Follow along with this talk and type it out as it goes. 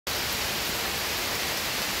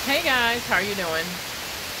Hey guys, how are you doing?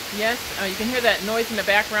 Yes, you can hear that noise in the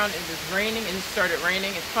background. It is raining. It just started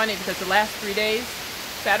raining. It's funny because the last 3 days,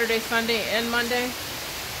 Saturday, Sunday, and Monday,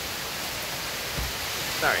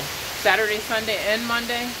 sorry, Saturday, Sunday, and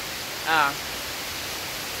Monday,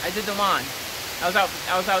 I did the lawn. I was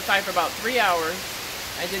outside for about 3 hours.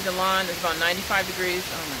 I did the lawn. It's about 95 degrees.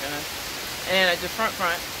 Oh my goodness. And I did front,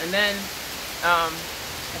 and then I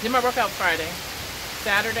did my workout Friday.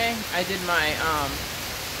 Saturday, I did my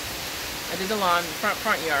I did the lawn,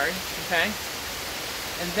 front yard, okay?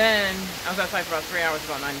 And then I was outside for about 3 hours,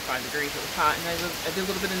 about 95 degrees. It was hot, and I did a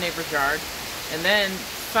little bit of neighbor's yard. And then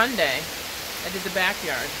Sunday, I did the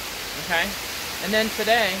backyard, okay? And then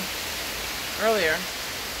today, earlier,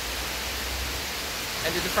 I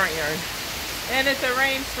did the front yard. And it's a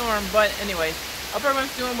rainstorm, but anyways, hope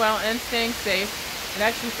everyone's doing well and staying safe. It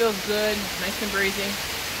actually feels good, nice and breezy.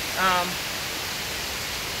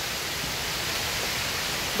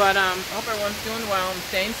 But hope everyone's doing well and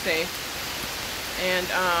staying safe. And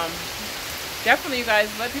definitely, you guys,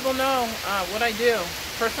 let people know what I do.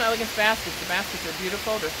 Personal Elegance baskets. The baskets are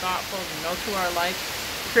beautiful. They're thoughtful. They're no two are alike.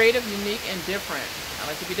 Creative, unique, and different. I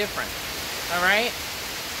like to be different. All right.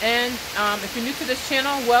 And if you're new to this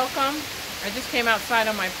channel, welcome. I just came outside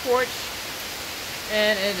on my porch,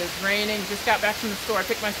 and it is raining. Just got back from the store. I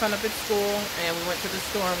picked my son up at school, and we went to the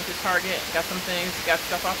store, went to Target, got some things, got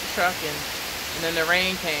stuff off the truck, and then the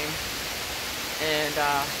rain came, and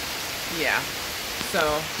yeah, so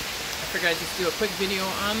I figured I'd just do a quick video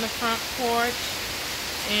on the front porch.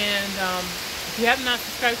 And if you have not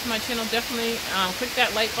subscribed to my channel, definitely click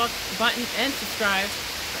that like button and subscribe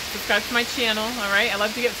to my channel. All right, I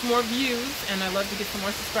love to get some more views, and I love to get some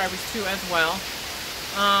more subscribers too as well.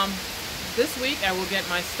 This week I will get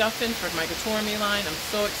my stuff in for my CATOR ME line. I'm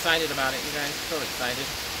so excited about it, you guys, so excited.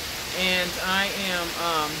 And I am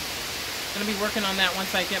going to be working on that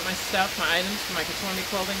once I get my stuff, my items for my CATOR ME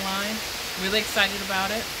clothing line. I'm really excited about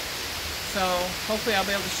it. So hopefully I'll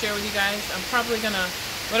be able to share with you guys. I'm probably going to,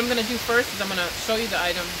 what I'm going to do first is I'm going to show you the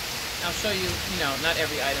item. I'll show you, you know, not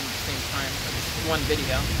every item at the same time, but just one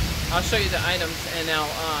video. I'll show you the items, and then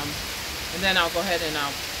I'll go ahead and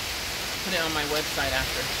I'll put it on my website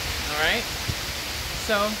after. All right.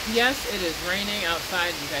 So yes, it is raining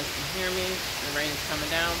outside. You guys can hear me. The rain is coming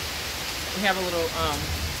down. We have a little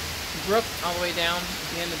brook all the way down at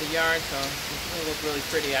the end of the yard, so it's going to look really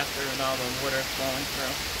pretty after and all the water flowing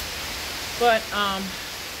through. But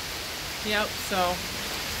yep, so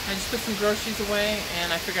I just put some groceries away,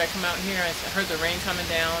 and I figured I'd come out here. I heard the rain coming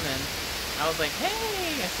down, and I was like,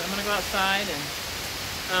 hey, I said I'm gonna go outside.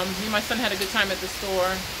 And me and my son had a good time at the store.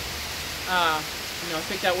 You know,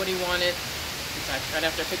 picked out what he wanted. Right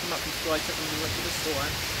after I picked him up from school, I took him and went to the store.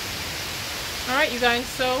 Alright, you guys,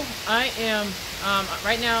 so I am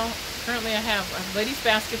right now, currently I have ladies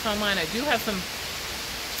baskets online. I do have some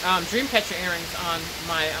Dreamcatcher earrings on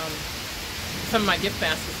my some of my gift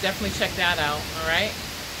baskets. Definitely check that out. Alright,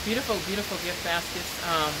 beautiful, beautiful gift baskets.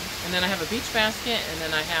 And then I have a beach basket, and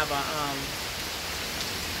then I have a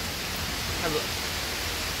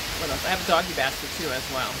what else? I have a doggy basket too as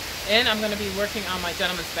well. And I'm going to be working on my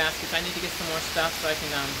gentleman's baskets. I need to get some more stuff so I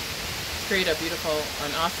can create a beautiful,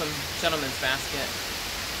 an awesome gentleman's basket.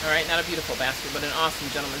 Alright, not a beautiful basket, but an awesome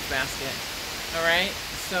gentleman's basket. Alright,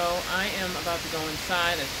 so I am about to go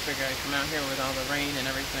inside. I just figured I'd come out here with all the rain and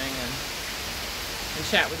everything and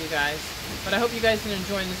chat with you guys. But I hope you guys are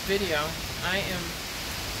enjoying this video. I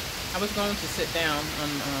was going to sit down on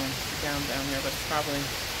down here, but it's probably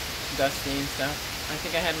dusty and stuff. I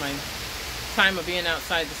think I had my time of being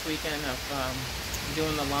outside this weekend of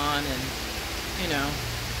doing the lawn, and you know,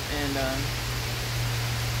 and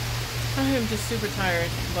I am just super tired,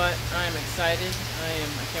 but I'm excited. I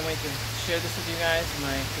can't wait to share this with you guys,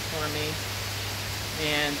 my CATOR ME.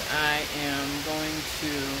 And I am going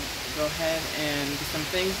to go ahead and get some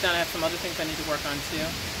things done. I have some other things I need to work on too.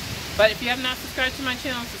 But if you have not subscribed to my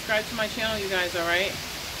channel, subscribe to my channel, you guys, alright?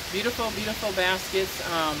 Beautiful, beautiful baskets.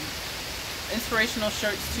 Inspirational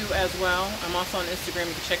shirts too as well. I'm also on Instagram.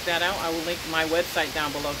 You can check that out. I will link my website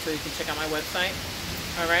down below so you can check out my website.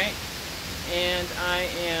 Alright? And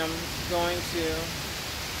I am going to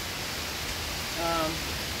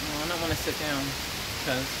well, I don't want to sit down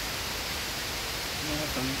because I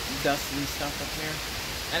have some dust and stuff up here.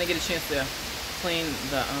 I didn't get a chance to clean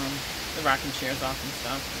the rocking chairs off and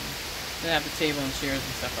stuff. And then I have the table and chairs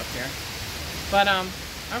and stuff up here. But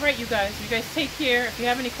alright, you guys take care. If you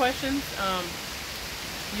have any questions,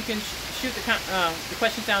 you can shoot the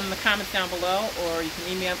questions down in the comments down below, or you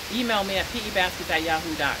can email me at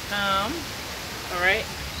pebaskets@yahoo.com. Alright,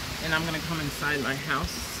 and I'm going to come inside my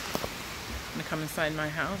house. I'm going to come inside my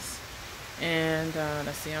house, And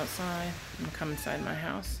that's the outside. I'm gonna come inside my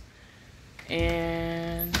house.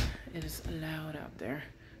 And it is loud out there.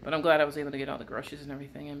 But I'm glad I was able to get all the groceries and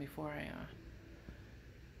everything in before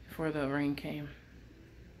the rain came.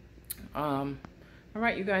 All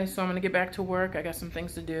right, you guys, so I'm gonna get back to work. I got some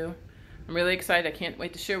things to do. I'm really excited. I can't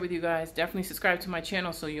wait to share with you guys. Definitely subscribe to my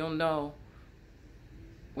channel so you'll know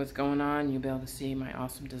what's going on. You'll be able to see my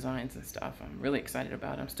awesome designs and stuff. I'm really excited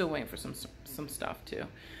about it. I'm still waiting for some stuff too.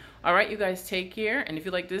 All right, you guys, take care. And if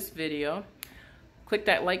you like this video, click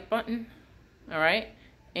that like button. All right,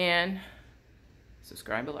 and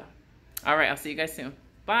subscribe below. All right, I'll see you guys soon.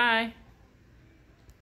 Bye.